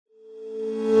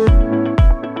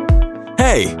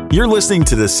Hey, you're listening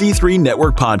to the C3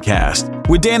 Network Podcast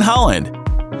with Dan Holland.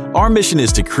 Our mission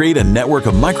is to create a network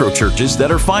of microchurches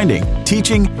that are finding,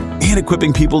 teaching, and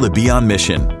equipping people to be on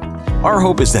mission. Our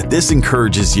hope is that this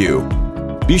encourages you.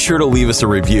 Be sure to leave us a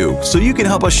review so you can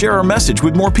help us share our message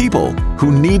with more people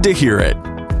who need to hear it.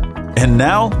 And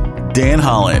now, Dan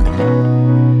Holland.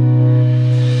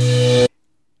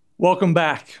 Welcome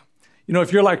back. You know,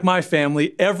 if you're like my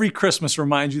family, every Christmas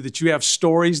reminds you that you have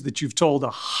stories that you've told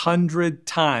 100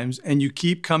 times, and you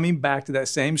keep coming back to that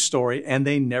same story, and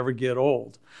they never get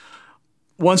old.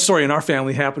 One story in our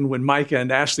family happened when Micah and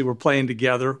Ashley were playing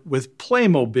together with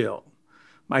Playmobil.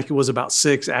 Micah was about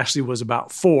 6, Ashley was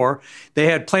about 4. They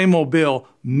had Playmobil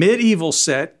medieval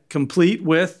set complete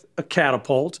with a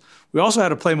catapult. We also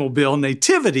had a Playmobil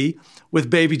nativity with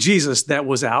baby Jesus that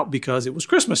was out because it was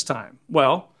Christmas time.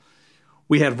 Well,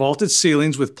 we had vaulted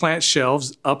ceilings with plant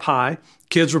shelves up high.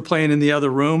 Kids were playing in the other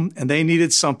room, and they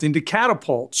needed something to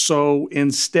catapult. So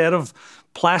instead of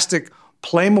plastic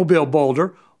Playmobil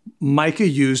boulder, Micah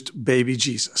used baby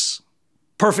Jesus.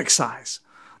 Perfect size.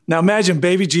 Now imagine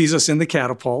baby Jesus in the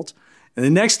catapult, and the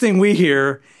next thing we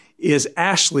hear is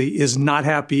Ashley is not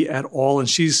happy at all, and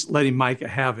she's letting Micah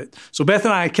have it. So Beth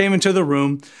and I came into the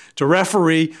room to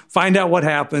referee, find out what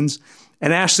happens,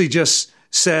 and Ashley just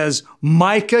says,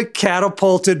 Micah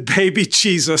catapulted baby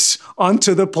Jesus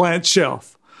onto the plant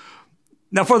shelf.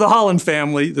 Now, for the Holland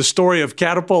family, the story of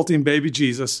catapulting baby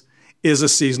Jesus is a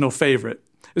seasonal favorite.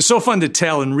 It's so fun to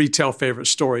tell and retell favorite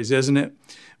stories, isn't it?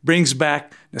 Brings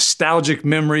back nostalgic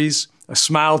memories, a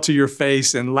smile to your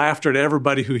face, and laughter to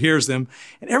everybody who hears them.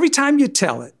 And every time you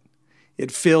tell it,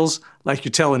 it feels like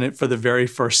you're telling it for the very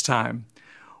first time.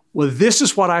 Well, this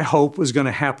is what I hope is going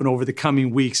to happen over the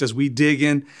coming weeks as we dig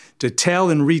in to tell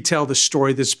and retell the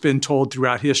story that's been told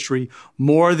throughout history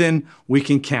more than we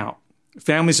can count.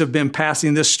 Families have been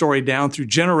passing this story down through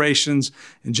generations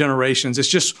and generations. It's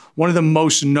just one of the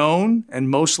most known and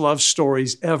most loved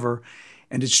stories ever,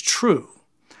 and it's true.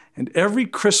 And every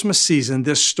Christmas season,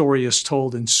 this story is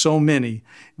told in so many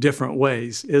different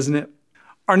ways, isn't it?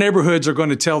 Our neighborhoods are going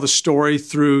to tell the story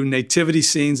through nativity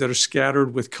scenes that are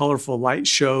scattered with colorful light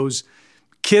shows.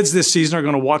 Kids this season are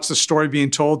going to watch the story being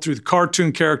told through the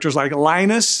cartoon characters like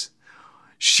Linus,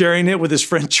 sharing it with his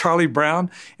friend Charlie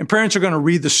Brown. And parents are going to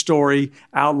read the story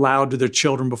out loud to their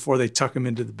children before they tuck them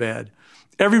into the bed.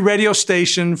 Every radio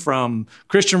station from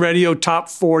Christian radio, top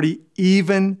 40,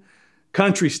 even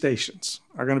country stations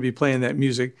are going to be playing that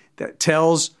music that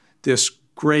tells this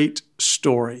great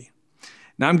story.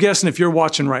 Now, I'm guessing if you're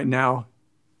watching right now,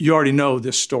 you already know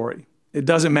this story. It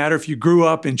doesn't matter if you grew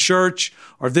up in church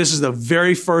or if this is the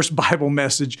very first Bible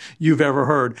message you've ever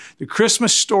heard. The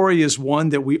Christmas story is one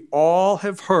that we all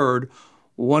have heard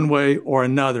one way or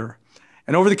another.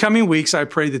 And over the coming weeks, I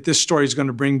pray that this story is going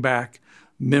to bring back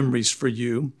memories for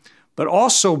you, but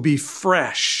also be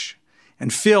fresh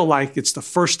and feel like it's the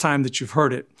first time that you've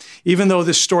heard it. Even though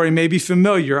this story may be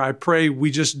familiar, I pray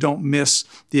we just don't miss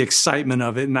the excitement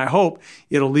of it. And I hope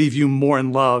it'll leave you more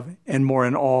in love and more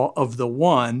in awe of the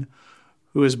one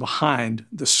who is behind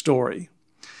the story.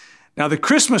 Now, the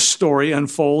Christmas story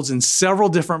unfolds in several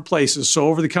different places. So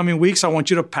over the coming weeks, I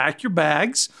want you to pack your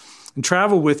bags and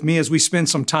travel with me as we spend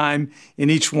some time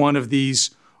in each one of these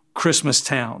Christmas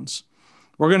towns.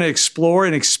 We're going to explore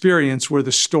and experience where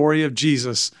the story of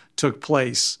Jesus took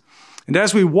place. And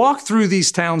as we walk through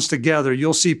these towns together,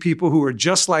 you'll see people who are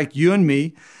just like you and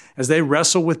me as they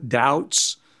wrestle with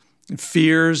doubts,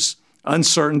 fears,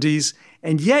 uncertainties,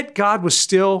 and yet God was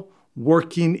still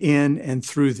working in and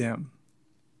through them.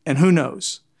 And who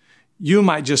knows, you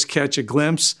might just catch a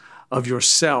glimpse of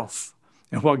yourself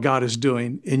and what God is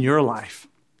doing in your life.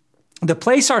 The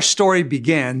place our story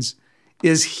begins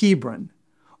is Hebron,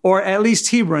 or at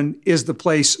least Hebron is the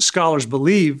place scholars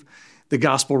believe the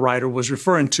gospel writer was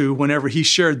referring to whenever he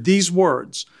shared these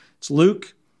words. It's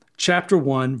Luke chapter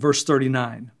 1, verse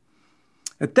 39.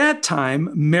 At that time,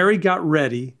 Mary got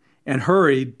ready and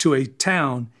hurried to a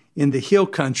town in the hill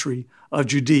country of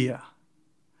Judea.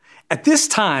 At this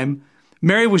time,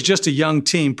 Mary was just a young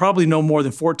teen, probably no more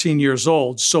than 14 years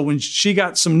old. So when she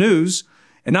got some news,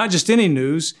 and not just any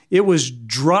news, it was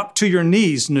drop to your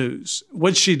knees news.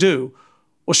 What'd she do?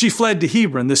 Well, she fled to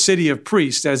Hebron, the city of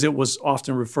priests, as it was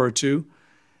often referred to.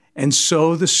 And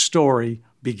so the story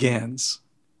begins.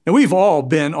 And we've all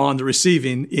been on the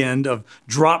receiving end of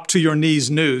drop to your knees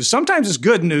news. Sometimes it's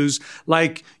good news,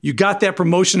 like you got that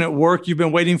promotion at work you've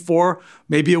been waiting for.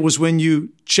 Maybe it was when you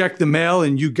checked the mail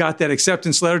and you got that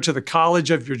acceptance letter to the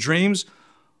college of your dreams.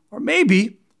 Or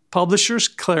maybe Publishers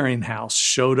Clearinghouse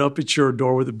showed up at your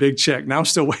door with a big check. Now I'm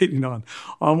still waiting on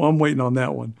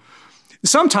that one.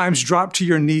 Sometimes drop to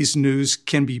your knees news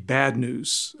can be bad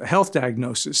news, a health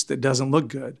diagnosis that doesn't look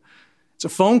good. It's a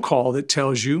phone call that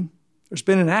tells you there's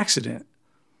been an accident.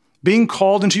 Being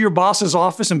called into your boss's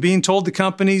office and being told the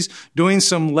company's doing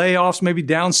some layoffs, maybe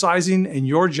downsizing, and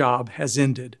your job has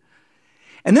ended.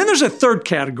 And then there's a third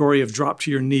category of drop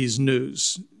to your knees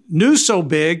news. News so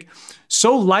big,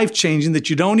 so life-changing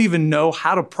that you don't even know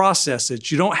how to process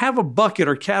it. You don't have a bucket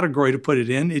or category to put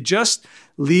it in. It just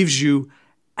leaves you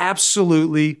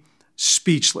absolutely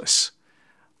speechless.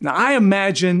 Now, I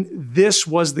imagine this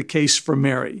was the case for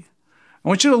Mary. I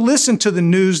want you to listen to the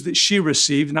news that she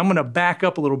received, and I'm going to back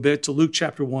up a little bit to Luke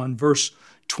chapter 1, verse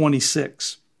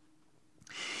 26.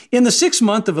 In the 6th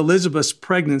month of Elizabeth's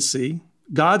pregnancy,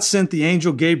 God sent the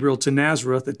angel Gabriel to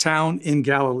Nazareth, a town in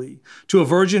Galilee, to a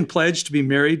virgin pledged to be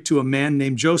married to a man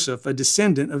named Joseph, a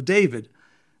descendant of David.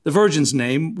 The virgin's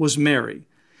name was Mary.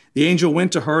 The angel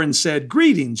went to her and said,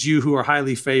 "Greetings, you who are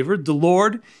highly favored. The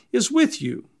Lord is with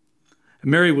you."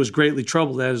 And Mary was greatly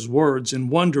troubled at his words and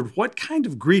wondered what kind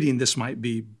of greeting this might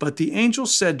be. But the angel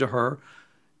said to her,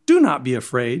 "Do not be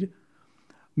afraid.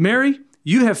 Mary,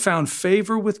 you have found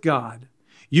favor with God.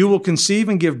 You will conceive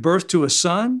and give birth to a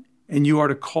son, and you are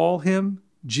to call him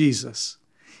Jesus.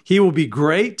 He will be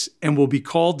great and will be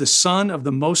called the Son of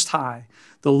the Most High.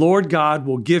 The Lord God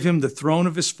will give him the throne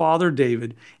of his father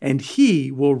David, and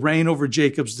he will reign over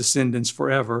Jacob's descendants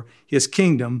forever. His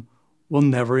kingdom will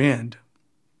never end."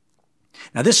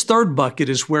 Now, this third bucket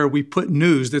is where we put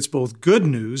news that's both good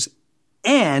news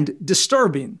and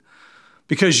disturbing,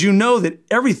 because you know that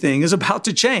everything is about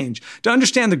to change. To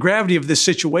understand the gravity of this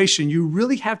situation, you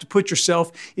really have to put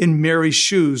yourself in Mary's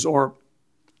shoes or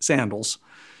sandals.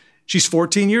 She's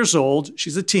 14 years old.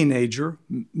 She's a teenager,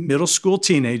 middle school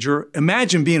teenager.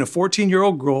 Imagine being a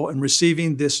 14-year-old girl and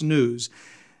receiving this news.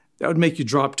 That would make you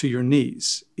drop to your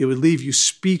knees. It would leave you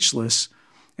speechless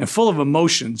and full of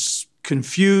emotions,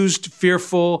 confused,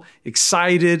 fearful,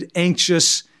 excited,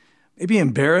 anxious, maybe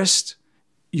embarrassed.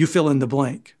 You fill in the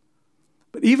blank.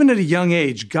 But even at a young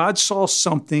age, God saw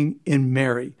something in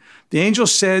Mary. The angel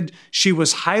said she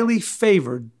was highly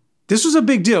favored. This was a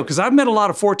big deal because I've met a lot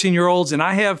of 14-year-olds, and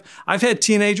I've had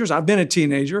teenagers. I've been a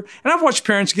teenager, and I've watched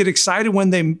parents get excited when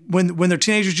their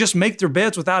teenagers just make their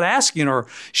beds without asking or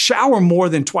shower more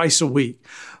than twice a week.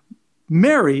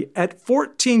 Mary, at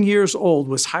 14 years old,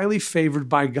 was highly favored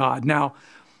by God. Now,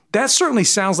 that certainly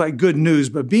sounds like good news,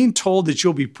 but being told that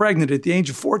you'll be pregnant at the age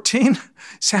of 14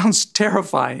 sounds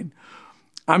terrifying.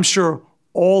 I'm sure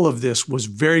all of this was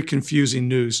very confusing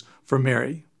news for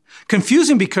Mary.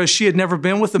 Confusing because she had never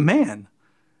been with a man.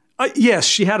 Yes,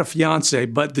 she had a fiance,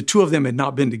 but the two of them had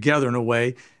not been together in a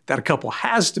way that a couple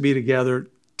has to be together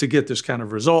to get this kind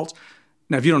of result.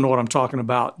 Now, if you don't know what I'm talking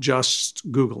about, just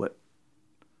Google it.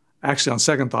 Actually, on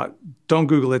second thought, don't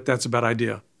Google it. That's a bad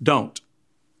idea. Don't.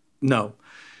 No.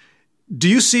 Do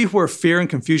you see where fear and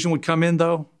confusion would come in,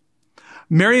 though?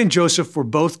 Mary and Joseph were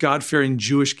both God-fearing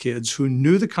Jewish kids who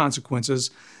knew the consequences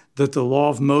that the law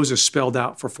of Moses spelled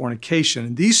out for fornication.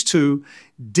 And these two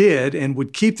did and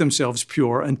would keep themselves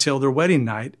pure until their wedding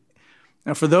night.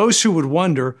 Now, for those who would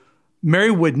wonder,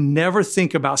 Mary would never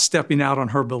think about stepping out on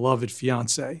her beloved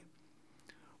fiancé.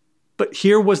 But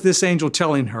here was this angel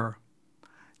telling her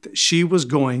that she was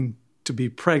going to be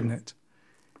pregnant.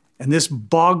 And this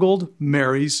boggled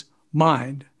Mary's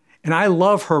mind. And I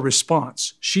love her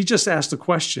response. She just asked the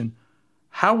question,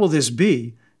 "How will this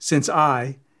be since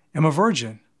I am a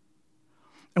virgin?"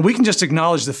 And we can just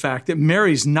acknowledge the fact that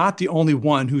Mary's not the only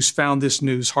one who's found this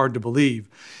news hard to believe.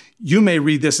 You may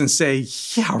read this and say,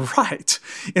 "Yeah, right."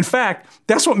 In fact,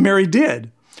 that's what Mary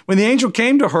did. When the angel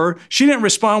came to her, she didn't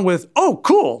respond with, "Oh,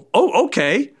 cool. Oh,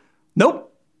 okay."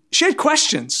 Nope. She had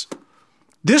questions.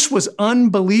 This was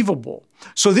unbelievable.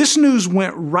 So this news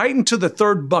went right into the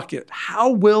third bucket. "How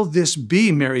will this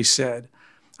be?" Mary said.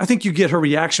 I think you get her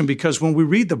reaction because when we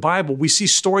read the Bible, we see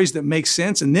stories that make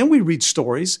sense, and then we read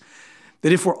stories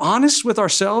that, if we're honest with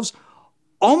ourselves,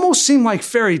 almost seem like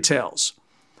fairy tales,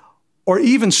 or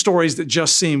even stories that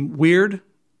just seem weird,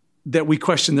 that we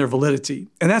question their validity.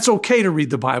 And that's okay to read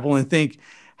the Bible and think,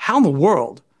 how in the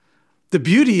world? The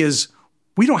beauty is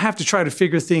we don't have to try to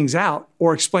figure things out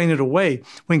or explain it away.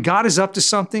 When God is up to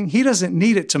something, he doesn't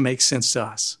need it to make sense to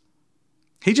us.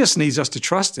 He just needs us to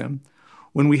trust him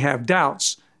when we have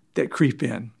doubts that creep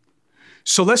in.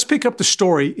 So let's pick up the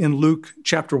story in Luke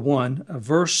chapter 1,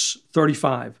 verse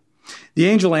 35. The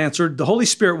angel answered, "The Holy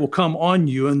Spirit will come on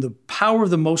you, and the power of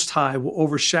the Most High will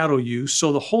overshadow you,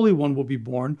 so the Holy One will be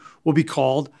born, will be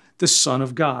called the Son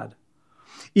of God.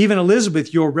 Even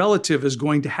Elizabeth, your relative, is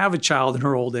going to have a child in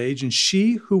her old age, and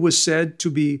she who was said to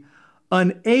be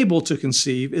unable to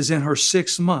conceive is in her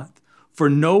 6th month, for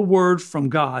no word from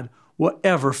God will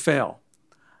ever fail."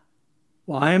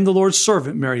 "Well, I am the Lord's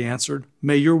servant," Mary answered.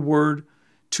 "May your word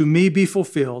to me be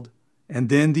fulfilled." And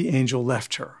then the angel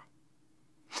left her.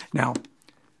 Now,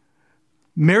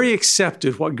 Mary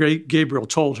accepted what Gabriel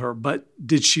told her, but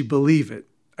did she believe it?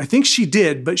 I think she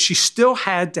did, but she still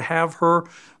had to have her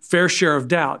fair share of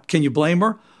doubt. Can you blame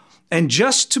her? And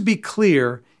just to be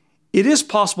clear, it is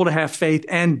possible to have faith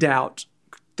and doubt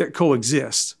that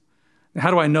coexist. Now,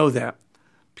 how do I know that?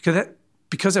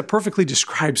 Because that perfectly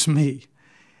describes me.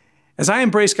 As I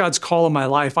embrace God's call in my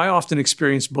life, I often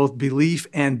experience both belief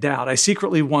and doubt. I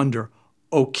secretly wonder,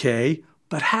 okay,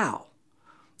 but how?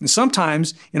 And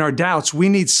sometimes in our doubts, we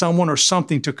need someone or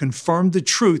something to confirm the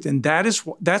truth. And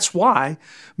that's why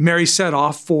Mary set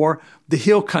off for the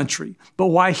hill country. But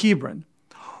why Hebron?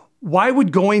 Why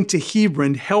would going to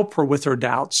Hebron help her with her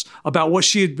doubts about what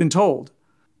she had been told?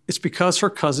 It's because her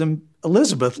cousin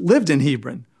Elizabeth lived in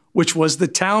Hebron, which was the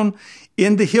town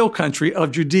in the hill country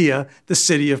of Judea, the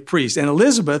city of priests. And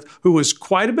Elizabeth, who was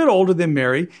quite a bit older than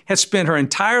Mary, had spent her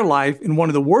entire life in one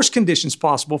of the worst conditions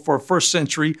possible for a first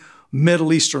century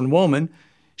Middle Eastern woman.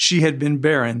 She had been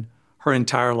barren her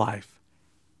entire life.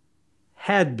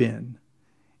 Had been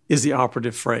is the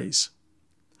operative phrase.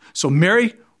 So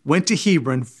Mary went to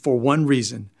Hebron for one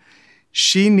reason.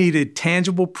 She needed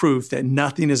tangible proof that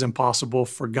nothing is impossible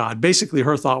for God. Basically,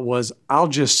 her thought was, I'll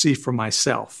just see for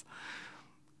myself.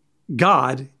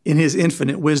 God, in his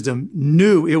infinite wisdom,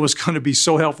 knew it was going to be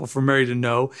so helpful for Mary to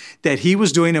know that he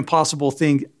was doing impossible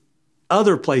things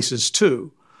other places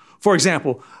too. For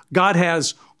example,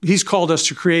 he's called us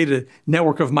to create a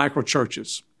network of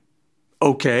microchurches.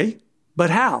 Okay, but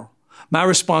how? My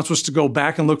response was to go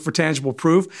back and look for tangible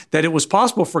proof that it was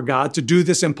possible for God to do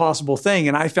this impossible thing.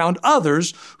 And I found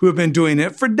others who have been doing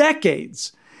it for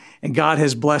decades, and God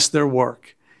has blessed their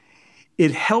work.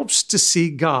 It helps to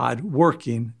see God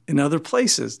working in other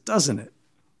places, doesn't it?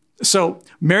 So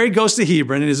Mary goes to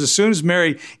Hebron, and as soon as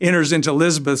Mary enters into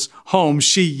Elizabeth's home,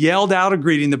 she yelled out a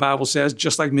greeting, the Bible says,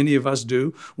 just like many of us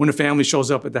do when a family shows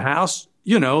up at the house.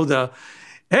 You know,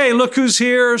 "Hey, look who's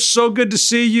here, so good to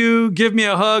see you, give me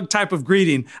a hug" type of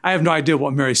greeting. I have no idea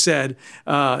what Mary said,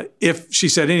 if she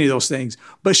said any of those things.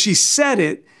 But she said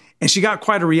it, and she got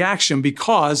quite a reaction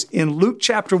because in Luke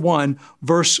chapter 1,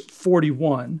 verse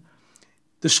 41,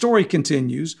 the story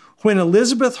continues. "When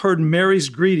Elizabeth heard Mary's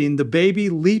greeting, the baby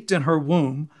leaped in her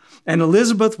womb, and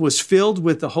Elizabeth was filled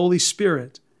with the Holy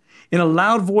Spirit. In a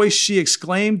loud voice, she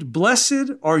exclaimed,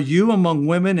 'Blessed are you among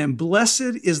women, and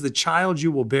blessed is the child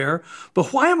you will bear.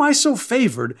 But why am I so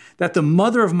favored that the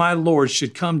mother of my Lord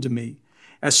should come to me?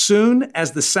 As soon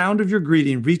as the sound of your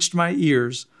greeting reached my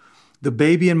ears, the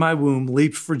baby in my womb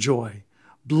leaped for joy.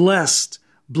 Blessed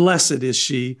is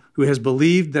she who has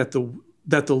believed that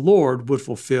the Lord would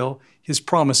fulfill his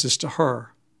promises to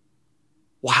her.'"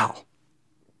 Wow.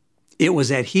 It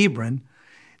was at Hebron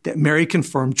that Mary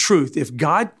confirmed truth. If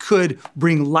God could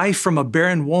bring life from a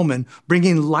barren woman,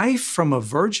 bringing life from a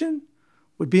virgin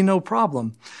would be no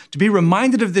problem. To be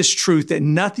reminded of this truth that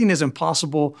nothing is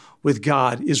impossible with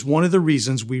God is one of the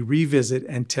reasons we revisit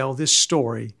and tell this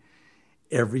story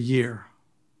every year.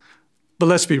 But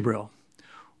let's be real.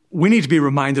 We need to be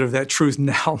reminded of that truth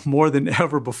now more than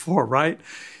ever before, right?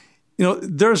 You know,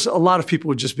 there's a lot of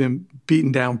people who've just been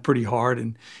beaten down pretty hard,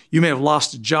 and you may have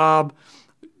lost a job.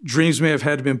 Dreams may have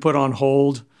had to been put on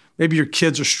hold. Maybe your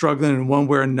kids are struggling in one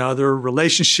way or another.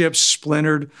 Relationships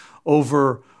splintered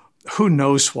over who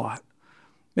knows what.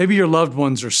 Maybe your loved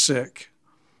ones are sick.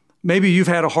 Maybe you've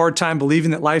had a hard time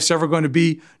believing that life's ever going to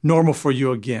be normal for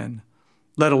you again,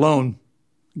 let alone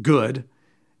good.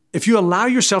 If you allow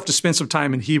yourself to spend some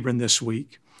time in Hebron this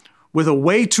week with a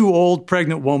way too old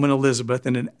pregnant woman, Elizabeth,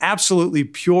 and an absolutely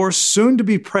pure,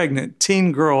 soon-to-be pregnant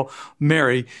teen girl,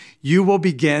 Mary, you will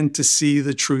begin to see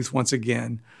the truth once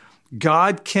again.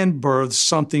 God can birth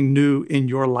something new in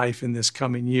your life in this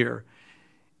coming year.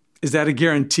 Is that a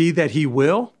guarantee that he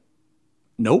will?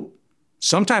 Nope.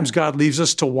 Sometimes God leaves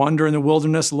us to wander in the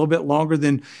wilderness a little bit longer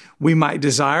than we might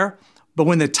desire, but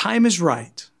when the time is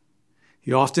right,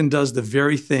 he often does the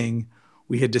very thing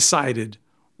we had decided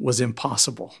was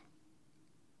impossible.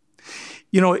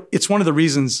 You know, it's one of the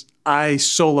reasons I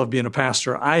so love being a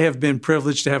pastor. I have been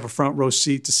privileged to have a front row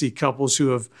seat to see couples who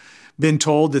have been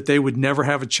told that they would never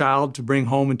have a child to bring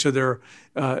home into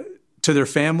their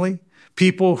family.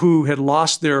 People who had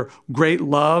lost their great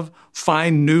love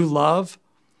find new love.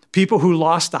 People who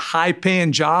lost a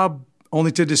high-paying job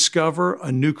only to discover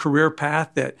a new career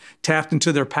path that tapped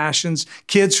into their passions.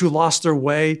 Kids who lost their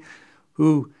way,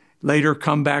 who later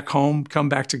come back home, come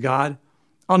back to God.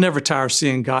 I'll never tire of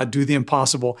seeing God do the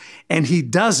impossible. And he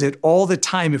does it all the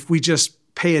time if we just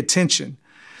pay attention.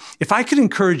 If I could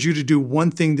encourage you to do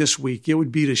one thing this week, it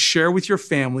would be to share with your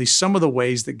family some of the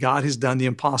ways that God has done the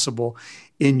impossible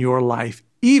in your life,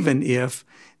 even if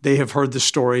they have heard the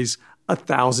stories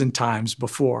 1,000 times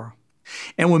before.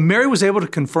 And when Mary was able to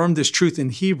confirm this truth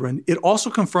in Hebron, it also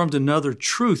confirmed another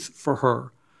truth for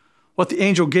her. What the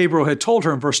angel Gabriel had told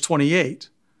her in verse 28.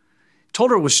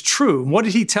 Told her it was true. And what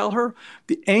did he tell her?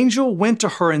 The angel went to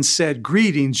her and said,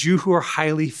 "Greetings, you who are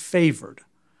highly favored."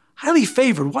 Highly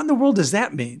favored, what in the world does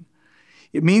that mean?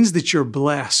 It means that you're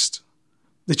blessed,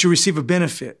 that you receive a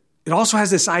benefit. It also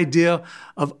has this idea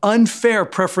of unfair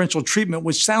preferential treatment,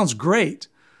 which sounds great.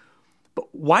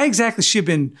 But why exactly she had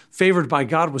been favored by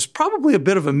God was probably a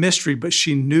bit of a mystery, but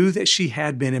she knew that she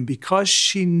had been. And because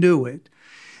she knew it,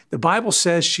 the Bible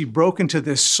says she broke into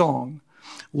this song.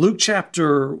 Luke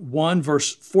chapter 1,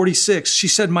 verse 46, she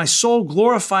said, "My soul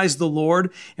glorifies the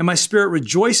Lord, and my spirit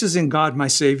rejoices in God, my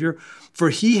Savior, for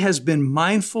he has been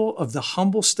mindful of the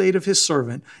humble state of his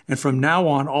servant, and from now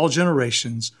on all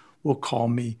generations will call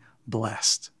me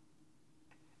blessed."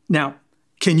 Now,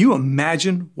 can you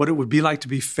imagine what it would be like to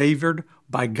be favored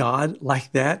by God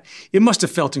like that? It must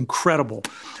have felt incredible.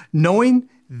 Knowing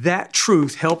that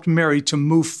truth helped Mary to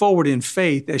move forward in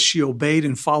faith as she obeyed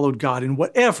and followed God in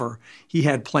whatever he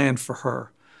had planned for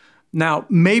her. Now,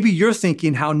 maybe you're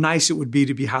thinking how nice it would be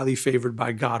to be highly favored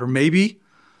by God, or maybe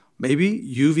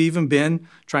you've even been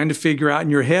trying to figure out in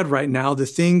your head right now the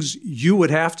things you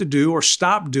would have to do or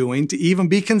stop doing to even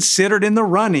be considered in the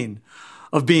running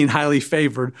of being highly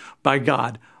favored by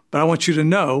God. But I want you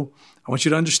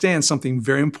to understand something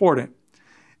very important.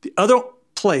 The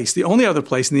only other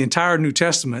place in the entire New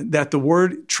Testament that the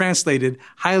word translated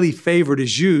highly favored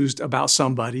is used about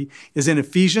somebody is in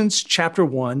Ephesians chapter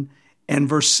 1 and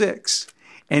verse 6.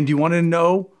 And do you want to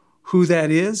know who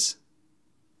that is?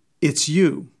 It's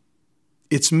you.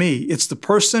 It's me. It's the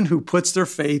person who puts their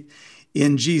faith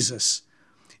in Jesus.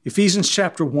 Ephesians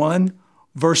chapter 1,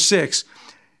 verse 6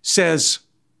 says,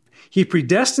 "He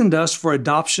predestined us for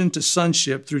adoption to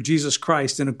sonship through Jesus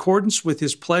Christ in accordance with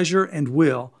his pleasure and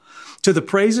will, to the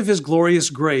praise of his glorious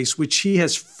grace, which he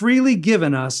has freely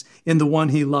given us in the one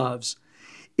he loves.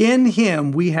 In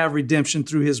him we have redemption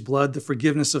through his blood, the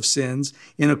forgiveness of sins,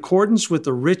 in accordance with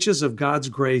the riches of God's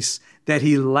grace that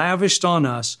he lavished on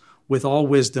us with all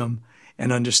wisdom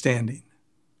and understanding."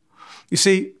 You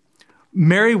see,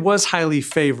 Mary was highly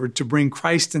favored to bring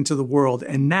Christ into the world,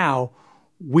 and now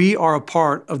we are a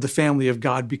part of the family of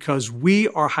God because we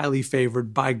are highly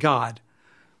favored by God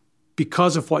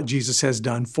because of what Jesus has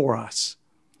done for us.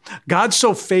 God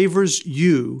so favors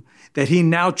you that he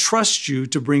now trusts you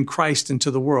to bring Christ into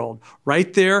the world,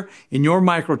 right there in your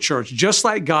microchurch. Just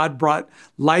like God brought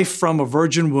life from a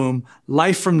virgin womb,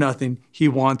 life from nothing, he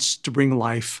wants to bring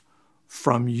life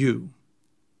from you.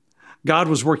 God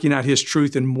was working out his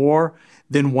truth in more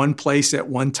than one place at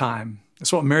one time.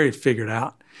 That's what Mary had figured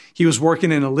out. He was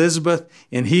working in Elizabeth,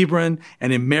 in Hebron,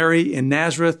 and in Mary, in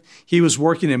Nazareth. He was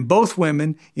working in both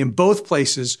women, in both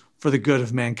places for the good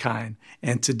of mankind.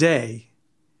 And today,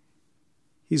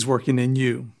 he's working in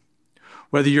you.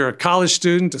 Whether you're a college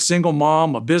student, a single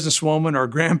mom, a businesswoman, or a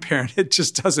grandparent, it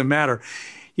just doesn't matter.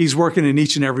 He's working in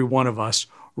each and every one of us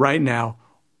right now,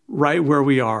 right where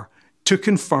we are, to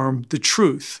confirm the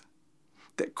truth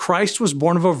that Christ was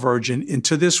born of a virgin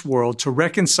into this world to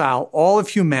reconcile all of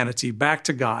humanity back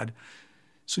to God.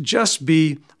 So just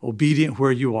be obedient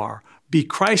where you are. Be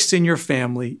Christ in your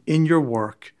family, in your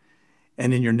work,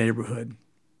 and in your neighborhood.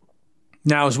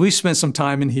 Now, as we spend some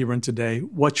time in Hebron today,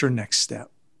 what's your next step?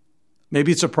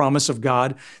 Maybe it's a promise of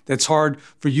God that's hard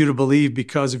for you to believe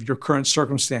because of your current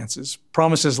circumstances.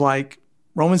 Promises like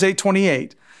Romans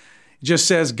 8:28. It just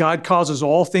says, God causes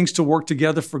all things to work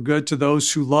together for good to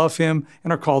those who love him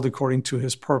and are called according to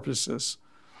his purposes.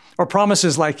 Or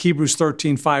promises like Hebrews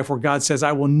 13:5, where God says,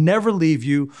 I will never leave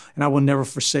you and I will never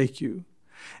forsake you.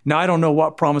 Now, I don't know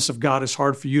what promise of God is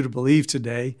hard for you to believe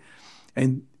today.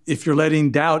 And if you're letting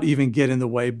doubt even get in the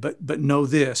way, but know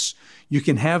this, you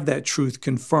can have that truth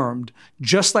confirmed.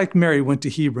 Just like Mary went to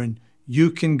Hebron,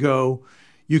 you can go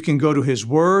to his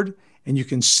word, and you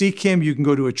can seek him. You can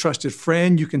go to a trusted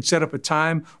friend. You can set up a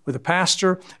time with a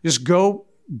pastor. Just go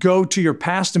to your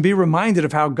past and be reminded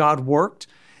of how God worked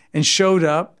and showed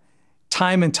up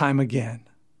time and time again.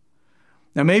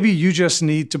 Now, maybe you just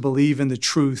need to believe in the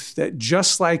truth that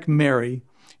just like Mary,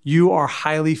 you are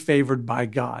highly favored by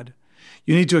God.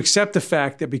 You need to accept the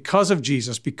fact that because of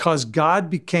Jesus, because God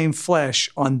became flesh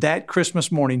on that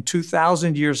Christmas morning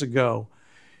 2,000 years ago,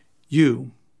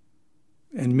 you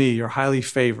and me are highly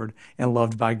favored and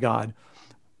loved by God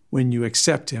when you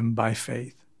accept him by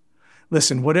faith.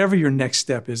 Listen, whatever your next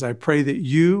step is, I pray that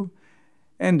you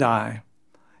and I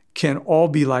can all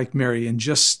be like Mary and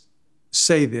just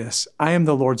say this: I am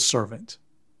the Lord's servant.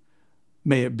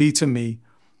 May it be to me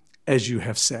as you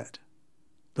have said.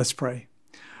 Let's pray.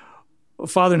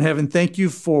 Father in heaven, thank you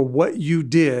for what you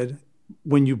did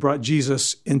when you brought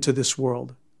Jesus into this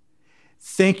world.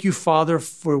 Thank you, Father,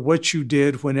 for what you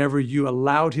did whenever you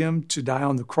allowed him to die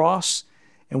on the cross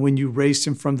and when you raised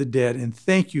him from the dead. And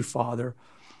thank you, Father,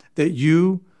 that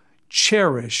you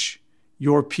cherish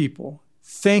your people.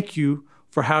 Thank you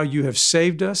for how you have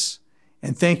saved us.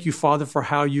 And thank you, Father, for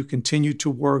how you continue to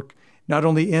work not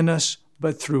only in us,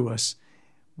 but through us.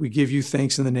 We give you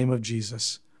thanks in the name of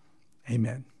Jesus.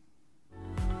 Amen.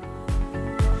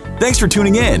 Thanks for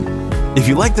tuning in. If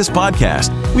you like this podcast,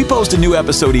 we post a new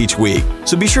episode each week,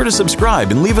 so be sure to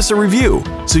subscribe and leave us a review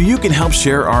so you can help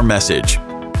share our message.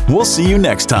 We'll see you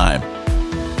next time.